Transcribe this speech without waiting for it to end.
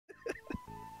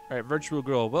Alright, virtual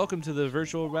girl. Welcome to the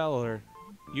virtual battler.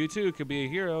 You too could be a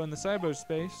hero in the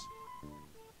cyberspace.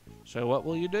 So what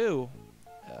will you do?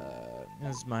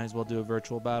 Might as well do a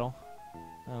virtual battle.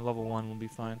 Level 1 will be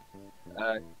fine.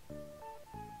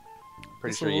 Pretty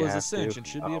This sure level you is a have cinch to. and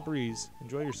should be a breeze.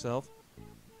 Enjoy yourself.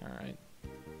 Alright. Oh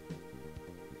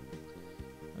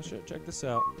shit, check this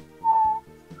out.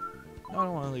 No, I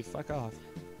don't want to leave. Fuck off.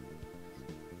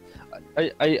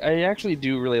 I actually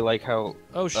do really like how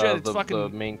Oh shit, it's fucking the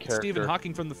main character. Stephen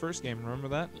Hawking from the first game. Remember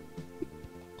that?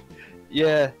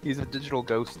 Yeah, he's a digital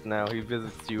ghost now. He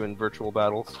visits you in virtual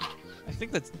battles. I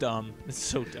think that's dumb. It's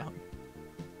so dumb.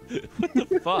 What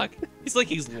the fuck? He's like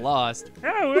he's lost.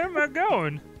 Oh, where am I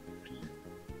going?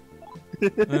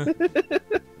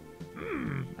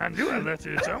 I knew I left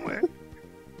it somewhere.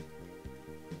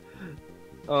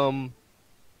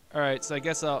 Alright, so I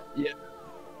guess I'll...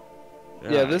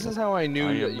 Yeah, this is how I knew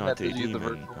I that am you not had a to use the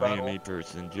demon. virtual I am battle. a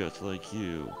person just like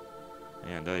you.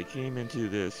 And I came into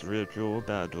this virtual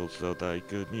battle so that I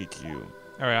could meet you.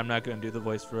 Alright, I'm not gonna do the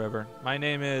voice forever. My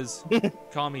name is...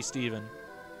 Call me Steven.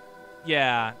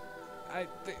 Yeah.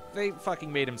 They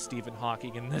fucking made him Stephen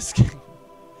Hawking in this game.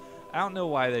 I don't know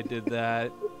why they did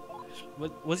that.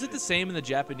 Was it the same in the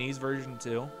Japanese version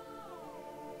too?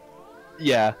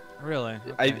 Yeah. Really?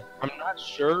 Okay. I'm not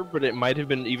sure, but it might have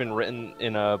been even written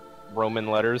in Roman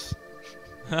letters.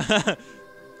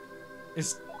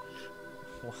 Is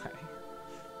why?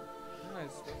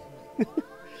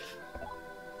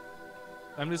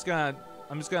 I'm just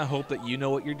gonna hope that you know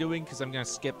what you're doing, because I'm gonna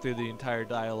skip through the entire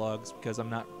dialogues because I'm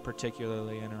not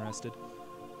particularly interested.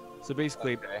 So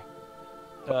basically,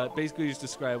 basically just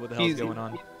describe what the hell's going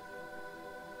on.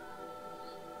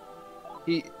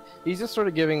 He's just sort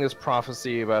of giving this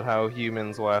prophecy about how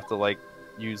humans will have to like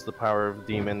use the power of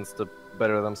demons to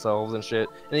better themselves and shit.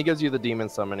 And he gives you the demon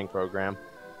summoning program.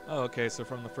 Oh, okay. So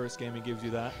from the first game, he gives you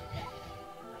that.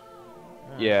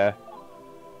 Alright. Yeah.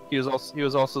 He was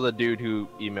also the dude who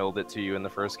emailed it to you in the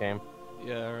first game.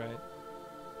 Yeah. All right.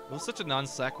 It was such a non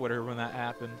sequitur when that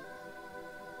happened.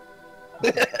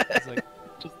 It's like,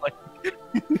 just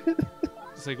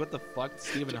like what the fuck?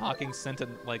 Stephen Hawking sent it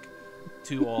like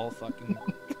to all fucking.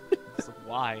 It's like,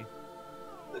 why?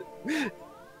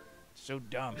 So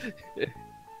dumb.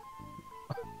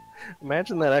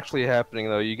 Imagine that actually happening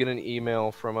though. You get an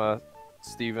email from a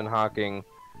Stephen Hawking,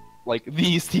 like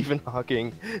the Stephen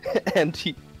Hawking, and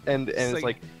it's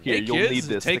like, here, hey, you'll kids, need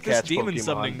this take to this catch demon Pokemon.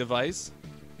 summoning device.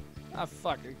 Ah,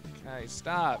 fuck. Okay,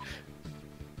 stop.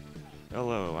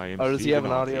 Hello, I am Oh, does he have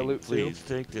Stephen an audio Hawking. loop too? Please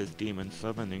take this demon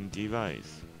summoning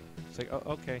device. It's like, oh,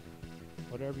 okay.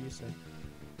 Whatever you say.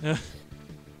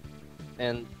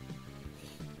 and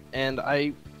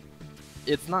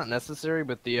it's not necessary,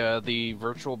 but the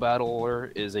virtual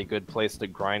battler is a good place to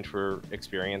grind for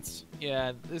experience.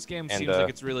 Yeah, this game And, seems like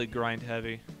it's really grind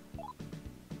heavy.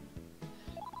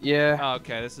 Yeah. Oh,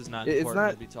 okay, this is not It's important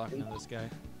not- to be talking to this guy.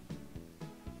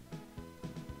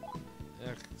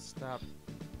 Ugh, stop.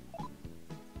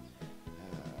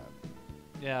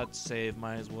 Yeah, it's save,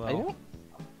 might as well.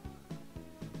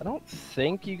 I don't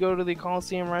think you go to the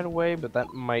Coliseum right away, but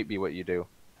that might be what you do.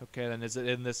 Okay, then is it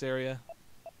in this area?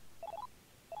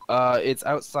 It's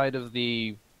outside of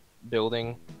the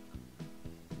building,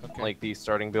 Okay. like the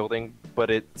starting building,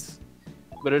 but it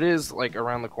is like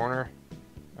around the corner.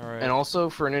 All right. And also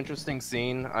for an interesting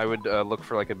scene, I would look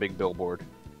for like a big billboard.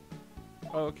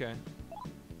 Oh, okay.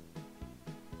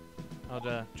 I'll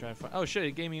try and find. Oh shit!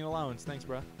 It gave me an allowance. Thanks,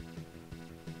 bro.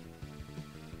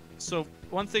 So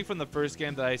one thing from the first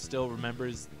game that I still remember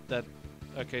is that.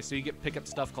 Okay, so you pick up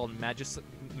stuff called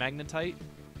magnetite.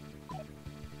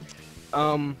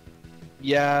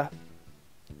 Yeah.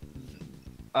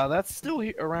 That's still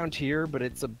around here, but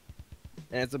it's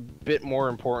a bit more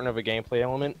important of a gameplay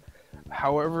element.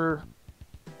 However,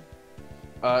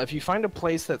 if you find a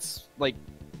place that's like,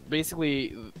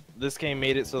 basically, this game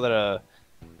made it so that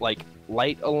like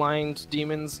light-aligned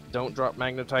demons don't drop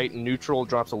magnetite, neutral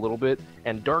drops a little bit,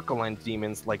 and dark-aligned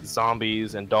demons like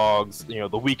zombies and dogs, you know,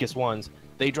 the weakest ones,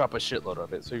 they drop a shitload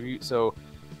of it. So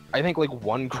I think like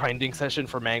one grinding session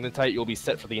for magnetite, you'll be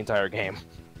set for the entire game.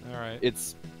 All right.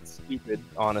 It's stupid,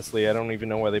 honestly. I don't even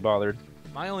know why they bothered.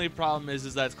 My only problem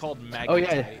is that it's called magnetite. Oh,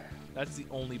 yeah. That's the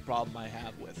only problem I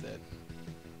have with it.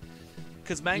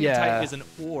 Because magnetite Yeah. is an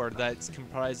ore that's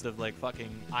comprised of like fucking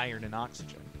iron and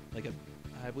oxygen. Like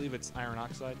I believe it's iron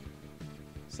oxide.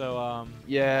 So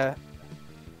Yeah.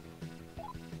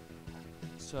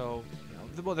 So you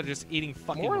know, well, they're just eating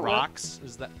fucking More or less. rocks.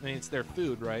 Is that? I mean, it's their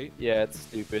food, right? Yeah, it's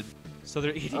stupid. So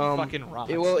they're eating fucking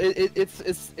rocks.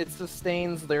 It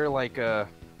sustains their like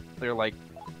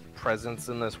presence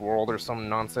in this world or some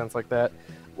nonsense like that.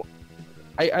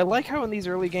 I like how in these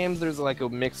early games there's like a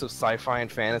mix of sci-fi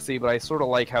and fantasy, but I sort of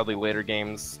like how the later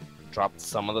games dropped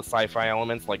some of the sci-fi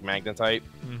elements like magnetite.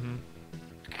 Mm-hmm.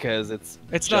 Because it's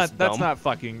It's just not. That's dumb. not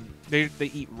fucking. They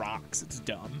eat rocks. It's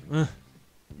dumb.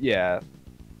 Yeah.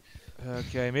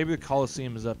 Okay, maybe the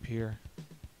Colosseum is up here.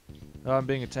 Oh, I'm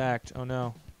being attacked. Oh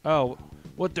no. Oh,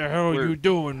 what the hell are you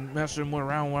doing messing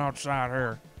around outside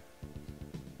here?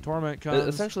 Torment comes.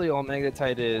 Essentially, all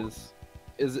magnetite is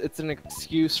it's an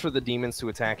excuse for the demons to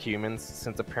attack humans,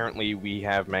 since apparently we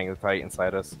have magnetite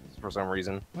inside us for some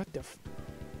reason. What the?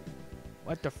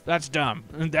 What the? That's dumb.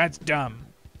 That's dumb.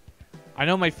 I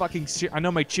know my fucking. I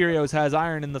know my Cheerios has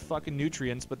iron in the fucking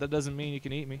nutrients, but that doesn't mean you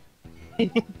can eat me.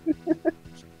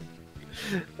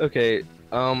 Okay.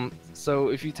 So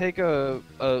if you take a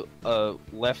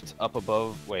left up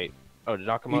above, wait. Oh, did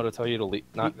Nakamoto tell you to leave?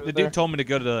 Not The dude told me to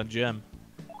go to the gym.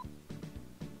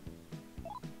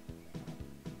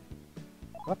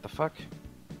 What the fuck?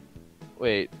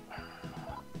 Wait.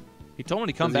 He told me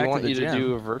to come Does he back want to the you gym. to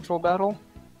do a virtual battle?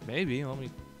 Maybe.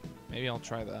 Maybe I'll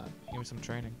try that. Give me some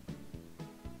training.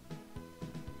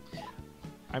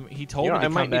 He told me to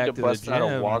come back to the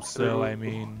gym, so I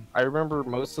mean... I remember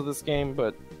most of this game,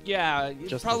 but... Yeah,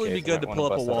 it'd probably be good to pull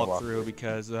up a walkthrough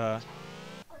because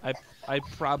I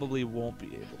probably won't be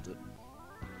able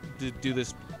to do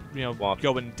this, you know,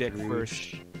 going dick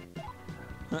first.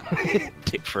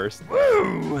 Dick first.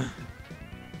 Woo!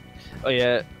 Oh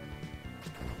yeah.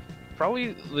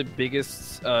 Probably the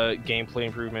biggest gameplay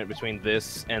improvement between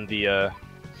this and the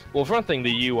well, for one thing,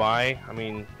 the UI. I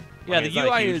mean, yeah, the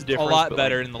UI is a lot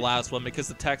better like, in the last one because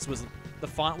the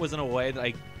font was in a way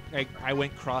that I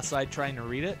went cross-eyed trying to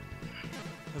read it.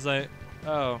 I was like,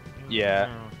 oh. Yeah.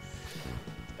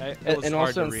 And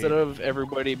also instead of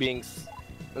everybody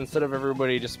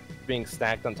just being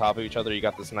stacked on top of each other, you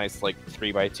got this nice like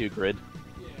 3x2 grid.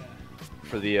 Yeah.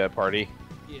 For the party.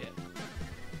 Yeah.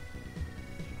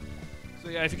 So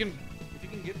yeah, if you can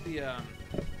get the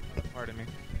pardon me.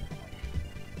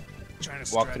 Trying to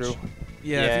stretch. Walkthrough.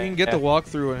 Yeah, if you can get the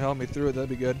walkthrough and help me through it, that'd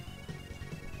be good.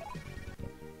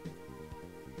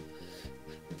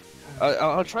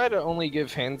 I'll try to only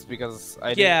give hints because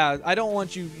I don't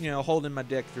want you, holding my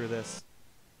dick through this.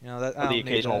 You know that. The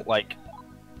occasional like.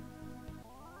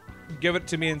 Give it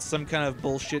to me in some kind of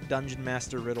bullshit dungeon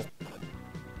master riddle.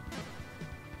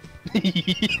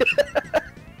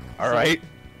 All right.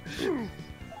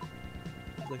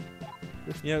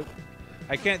 Like,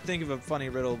 I can't think of a funny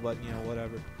riddle, but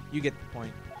whatever. You get the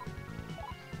point.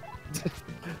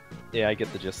 Yeah, I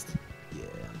get the gist. Yeah.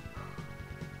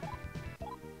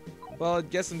 Well, I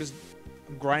guess I'm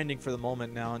grinding for the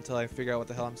moment now until I figure out what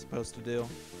the hell I'm supposed to do.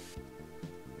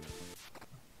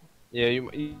 Yeah,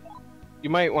 you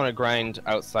might want to grind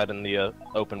outside in the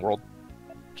open world,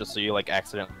 just so you like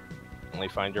accidentally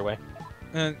find your way.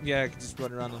 Yeah, I could just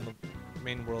run around in the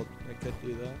main world. I could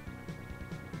do that.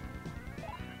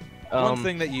 One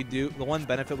thing that the one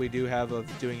benefit we do have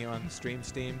of doing it on Steam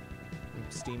Stream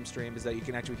is that you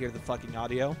can actually hear the fucking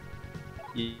audio.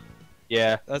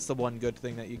 Yeah. That's the one good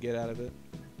thing that you get out of it.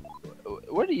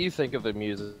 What do you think of the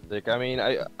music? I mean,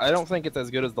 I don't think it's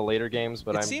as good as the later games,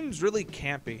 but it seems really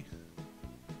campy.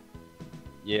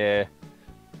 Yeah.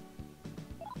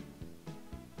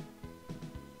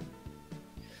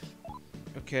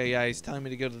 Okay, yeah, he's telling me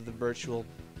to go to the virtual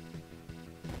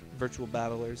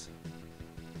battlers.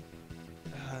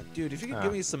 Dude, if you could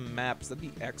give me some maps, that'd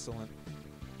be excellent.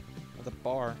 Or the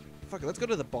bar. Fuck it, let's go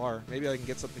to the bar. Maybe I can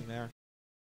get something there.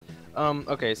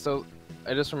 Okay, so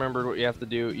I just remembered what you have to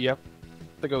do. You have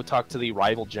to go talk to the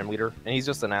rival gym leader, and he's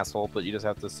just an asshole, but you just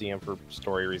have to see him for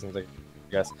story reasons, I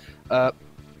guess.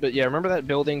 But yeah, remember that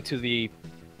building to the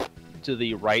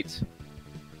right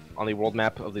on the world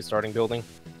map of the starting building?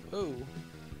 Oh.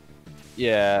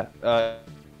 Yeah.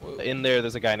 In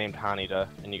there's a guy named Haneda,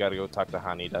 and you got to go talk to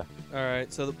Haneda. All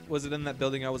right. So was it in that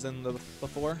building I was in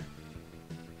before?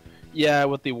 Yeah,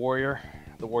 with the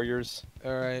warriors.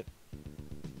 All right.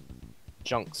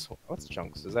 Junks. What's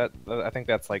junks? Is that? I think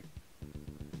that's like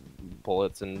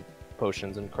bullets and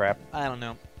potions and crap. I don't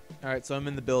know. All right. So I'm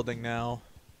in the building now.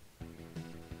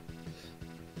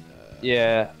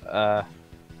 Yeah.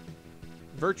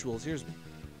 Virtuals. Here's.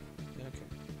 Okay.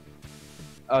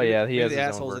 Oh yeah, he has the his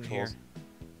assholes own in here. virtuals.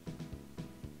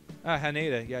 Ah,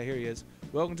 Haneda. Yeah, here he is.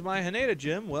 Welcome to my Haneda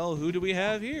gym. Well, who do we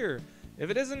have here? If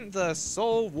it isn't the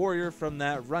sole warrior from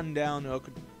that rundown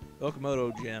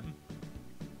Okamoto gym.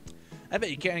 I bet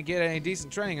you can't get any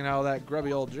decent training out of that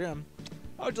grubby old gym.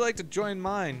 How would you like to join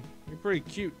mine? You're pretty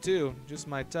cute, too. Just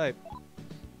my type.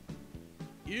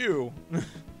 You.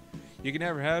 You can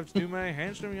never have too many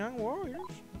handsome young warriors.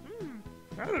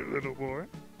 Hello, little boy.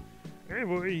 Hey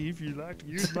boy, if you'd like to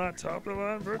use my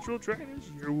top-of-the-line virtual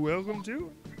trainers, you're welcome to.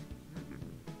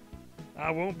 I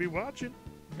won't be watching.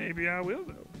 Maybe I will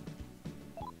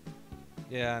though.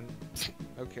 Yeah.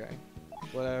 Okay.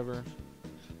 Whatever.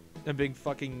 I'm being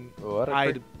fucking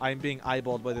I'm being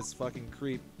eyeballed by this fucking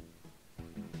creep.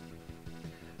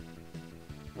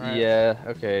 Right. Yeah,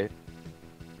 okay.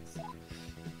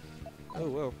 Oh,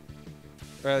 whoa.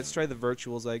 Alright, let's try the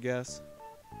virtuals, I guess.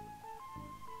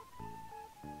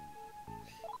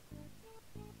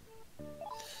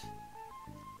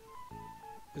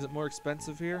 Is it more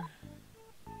expensive here?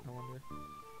 I wonder.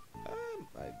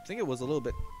 I think it was a little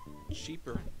bit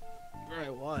cheaper where I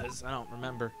was. I don't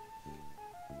remember.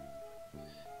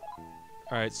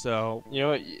 Alright, so... You know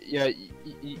what? Yeah,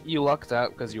 you lucked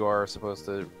out because you are supposed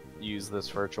to use this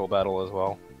virtual battle as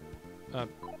well.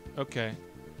 Okay.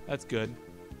 That's good.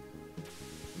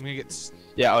 I'm gonna get...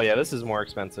 Yeah, oh yeah, this is more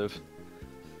expensive.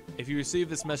 If you receive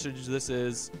this message, this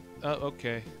is... Oh,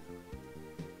 okay.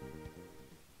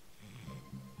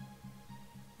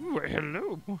 Well,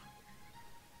 hello.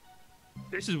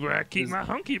 This is where I keep my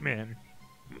hunky man.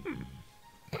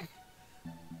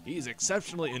 He's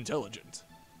exceptionally intelligent.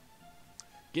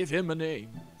 Give him a name.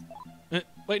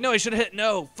 Wait, no, I should have hit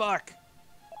no. Fuck.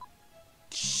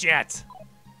 Shit.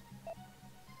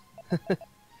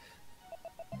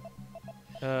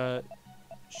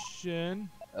 Shin.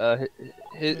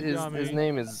 His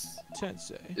name is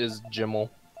Tensei. Is Jimmel.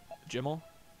 Jimmel?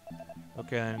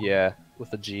 Okay. Then. Yeah,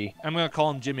 with a G. I'm gonna call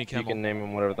him Jimmy Kimmel. You can name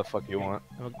him whatever the fuck you want.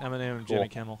 I'm gonna name him Cool. Jimmy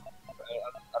Kimmel.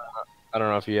 I don't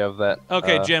know if you have that.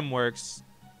 Okay, Jim works.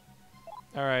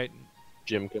 All right.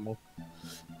 Jim Kimmel.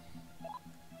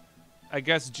 I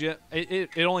guess Jim.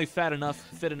 It only fit enough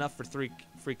for three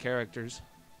characters.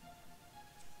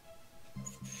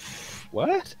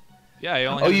 What? Yeah, I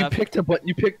only. Oh, had you enough... picked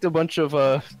a bunch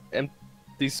of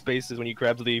empty spaces when you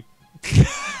grabbed the.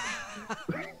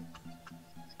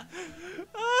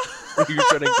 You're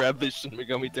trying to grab the Shin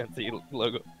Megami Tensei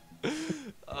logo.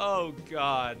 Oh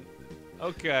God.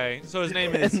 Okay, so his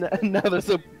name is. And now there's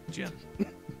a Jim.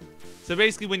 So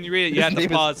basically, when you read it, you have to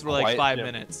pause for like 5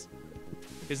 minutes.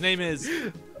 His name is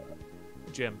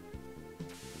Jim.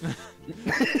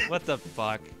 What the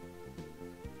fuck?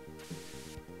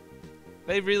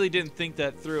 They really didn't think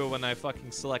that through when I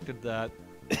fucking selected that.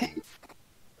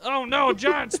 Oh no,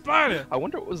 giant spider! I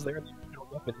wonder what was there in the original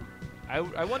weapon.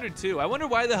 I wondered too. I wonder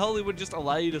why the hell they would just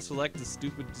allow you to select the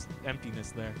stupid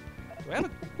emptiness there. Do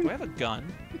I have a gun?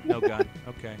 No gun.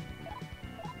 Okay.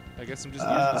 I guess I'm just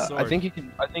using the sword. I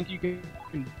think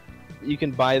you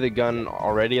can buy the gun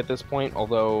already at this point,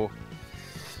 although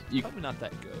you Probably not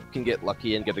that good. can get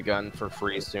lucky and get a gun for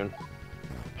free soon.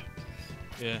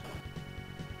 Yeah.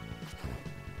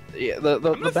 Yeah, the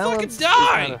balance fucking is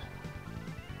die! kinda...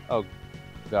 Oh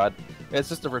god. It's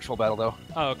just a virtual battle though.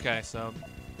 Oh, okay, so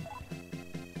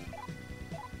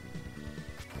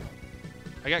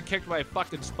I got kicked by a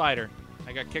fucking spider.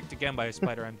 I got kicked again by a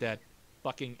spider. I'm dead.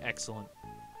 Fucking excellent.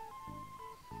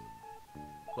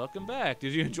 Welcome back.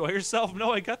 Did you enjoy yourself?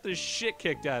 No, I got the shit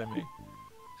kicked out of me.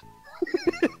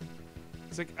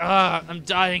 It's like, I'm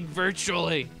dying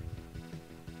virtually.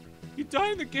 You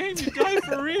die in the game, you die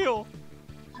for real.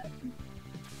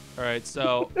 Alright,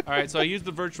 so I used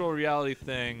the virtual reality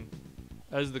thing.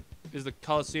 Is the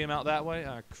Coliseum out that way?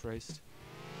 Oh Christ.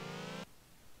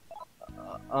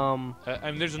 I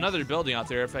mean, there's another building out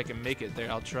there. If I can make it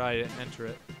there, I'll try to enter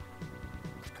it.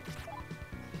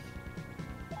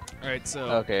 Alright, so...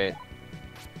 Okay.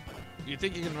 You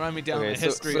think you can run me down the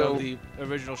history of the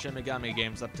original Shin Megami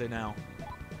games up to now?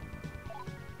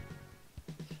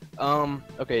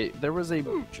 Okay, there was a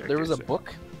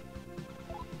book.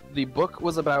 The book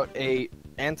was about a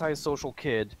antisocial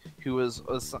kid who was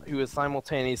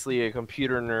simultaneously a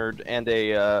computer nerd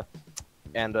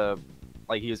and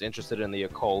like he was interested in the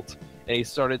occult, and he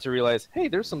started to realize, hey,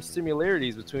 there's some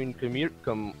similarities between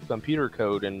computer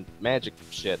code and magic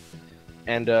shit,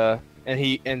 and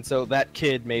so that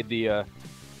kid made the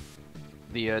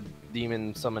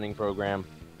demon summoning program,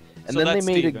 and So then they that's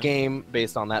made a Steven. game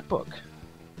based on that book.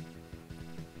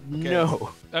 Okay.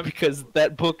 No, because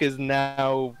that book is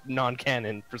now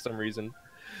non-canon for some reason.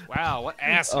 Wow, what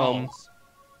assholes!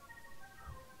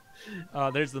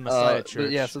 There's the Messiah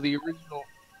Church. Yeah, so the original.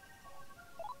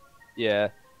 Yeah,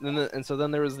 and so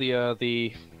then there was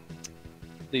the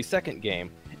second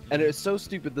game, and it's so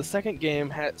stupid. The second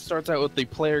game starts out with the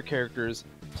player characters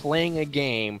playing a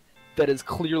game that is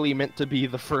clearly meant to be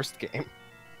the first game.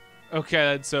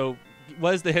 Okay, so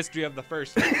what is the history of the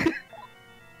first one?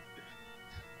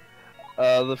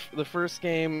 The first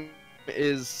game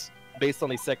is based on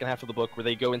the second half of the book where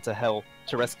they go into hell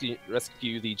to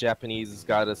rescue the Japanese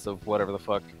goddess of whatever the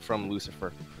fuck from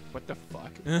Lucifer. What the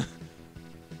fuck? And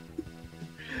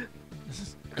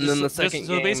then the second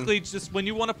so game... basically, just when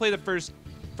you want to play the first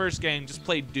game, just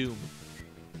play Doom.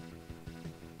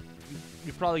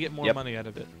 You probably get more money out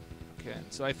of it. Okay,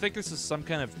 so I think this is some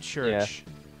kind of church.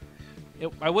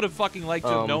 I would have fucking liked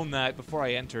to have known that before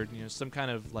I entered. You know, some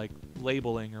kind of like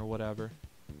labeling or whatever.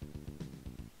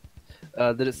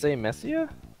 Did it say Messia?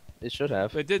 It should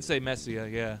have. It did say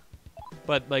Messia, yeah.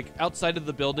 But like outside of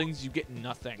the buildings, you get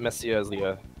nothing. Messia is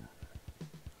the.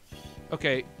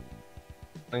 Okay.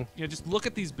 Thing? You know, just look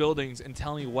at these buildings and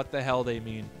tell me what the hell they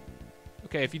mean.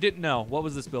 Okay, if you didn't know, what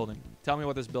was this building? Tell me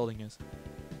what this building is.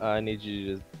 I need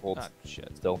you to hold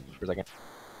shit. still for a second.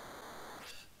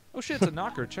 Oh shit, it's a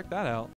knocker. Check that out.